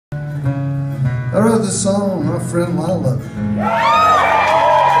I wrote this song, my friend Lila.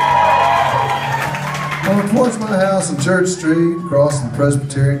 On the porch of my house on Church Street, across the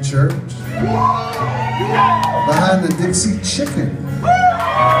Presbyterian Church, behind the Dixie Chicken.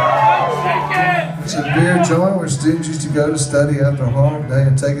 It's a beer joint where students used to go to study after a hard day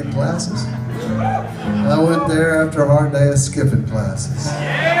of taking classes. I went there after a hard day of skipping classes.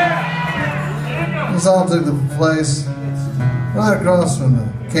 This all took place right across from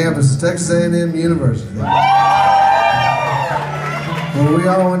the campus of Texas A&M University, where we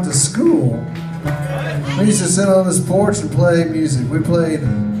all went to school. We used to sit on this porch and play music. We played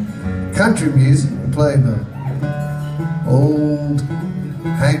country music. We played the old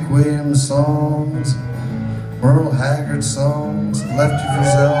Hank Williams songs, Earl Haggard songs, Lefty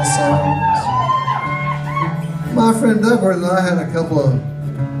Frizzell songs. My friend Douglas and I had a couple of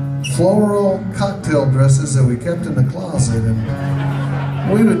floral cocktail dresses that we kept in the closet, and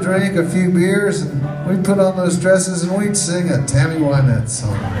we would drink a few beers and we'd put on those dresses and we'd sing a Tammy Wynette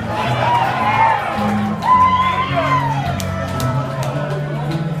song.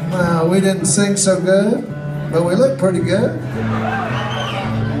 Now, we didn't sing so good, but we looked pretty good.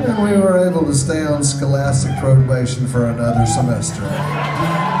 And we were able to stay on scholastic probation for another semester.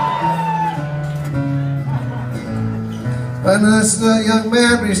 And this young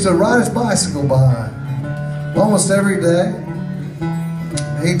man used to ride his bicycle by almost every day.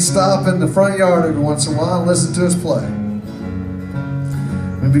 He'd stop in the front yard every once in a while and listen to us play.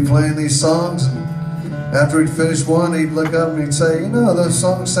 We'd be playing these songs, and after he'd finish one, he'd look up and he'd say, "You know, those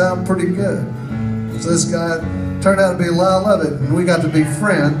songs sound pretty good." So this guy turned out to be Lyle Lovett, and we got to be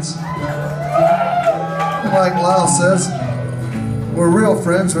friends. And like Lyle says, we're real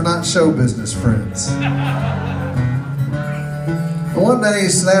friends, we're not show business friends. But one day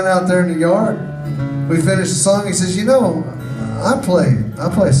he's standing out there in the yard. We finished the song. He says, "You know, I play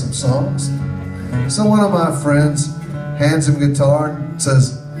some songs." So one of my friends hands him a guitar and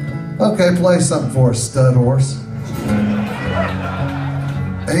says, "Okay, play something for us, stud horse."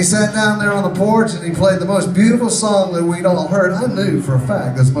 And he sat down there on the porch and he played the most beautiful song that we'd all heard. I knew for a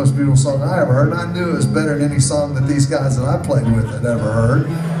fact that's the most beautiful song I ever heard. And I knew it was better than any song that these guys that I played with had ever heard.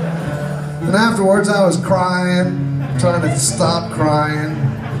 And afterwards I was crying, trying to stop crying.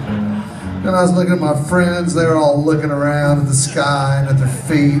 And I was looking at my friends. They were all looking around at the sky and at their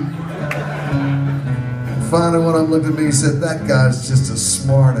feet. And finally one of them looked at me and said, "That guy's just a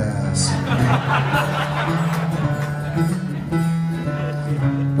smart ass."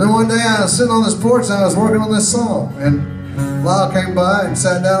 Then one day I was sitting on this porch and I was working on this song, and Lyle came by and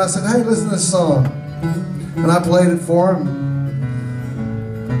sat down. I said, "Hey, listen to this song." And I played it for him.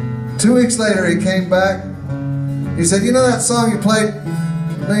 2 weeks later he came back. He said, "You know that song you played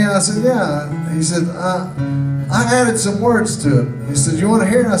me?" I said, "Yeah." He said, I added some words to it." He said, "You want to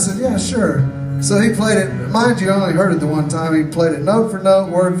hear it?" I said, "Yeah, sure." So he played it. Mind you, I only heard it the one time. He played it note for note,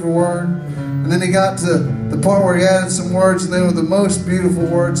 word for word. And then he got to the part where he added some words, and they were the most beautiful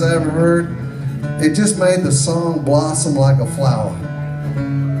words I ever heard. It just made the song blossom like a flower.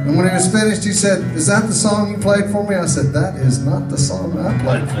 And when he was finished, he said, "Is that the song you played for me?" I said, "That is not the song I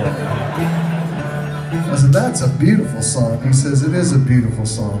played for you." I said, "That's a beautiful song." He says, "It is a beautiful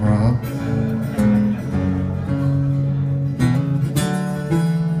song, Rob."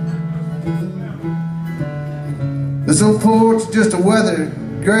 This old porch just a weathered,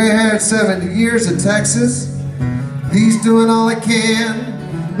 gray-haired 70 years in Texas. He's doing all he can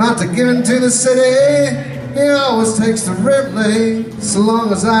not to give in to the city. He always takes the Ripley, so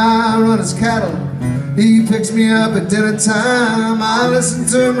long as I run his cattle. He picks me up at dinner time, I listen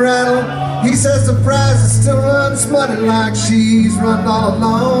to him rattle. He says the prices still run smutty like she's run all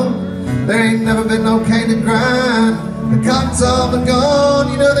along. There ain't never been no cane to grind, the cotton's all been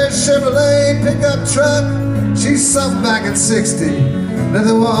gone. You know there's Chevrolet pickup truck, she's something back at 60. Now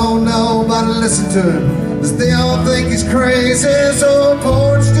they won't nobody listen to him, 'cause they all think he's crazy. So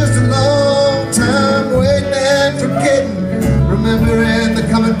porch just a long time waiting and forgetting, remembering the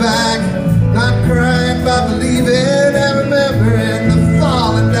coming back, not crying about the leaving, and remembering the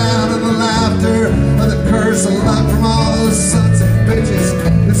falling down and the laughter of the curse of luck from all those sons of bitches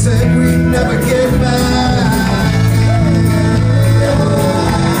that said we'd never get back.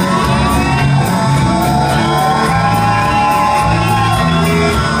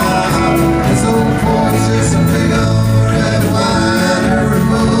 This old porch is a big old red wine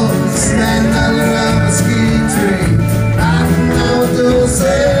bull standing under a mesquite tree. I know those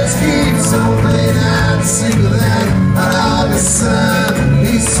says keep so late I'd see with that hot August sun.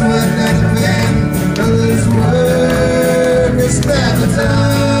 He's sweating at the pen, but his work is never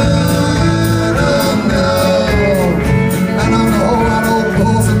done. Oh no, I know a whole lot of old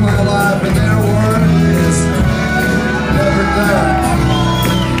bulls in my life, but they're worth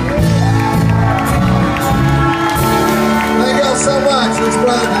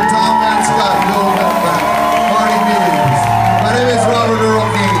brother.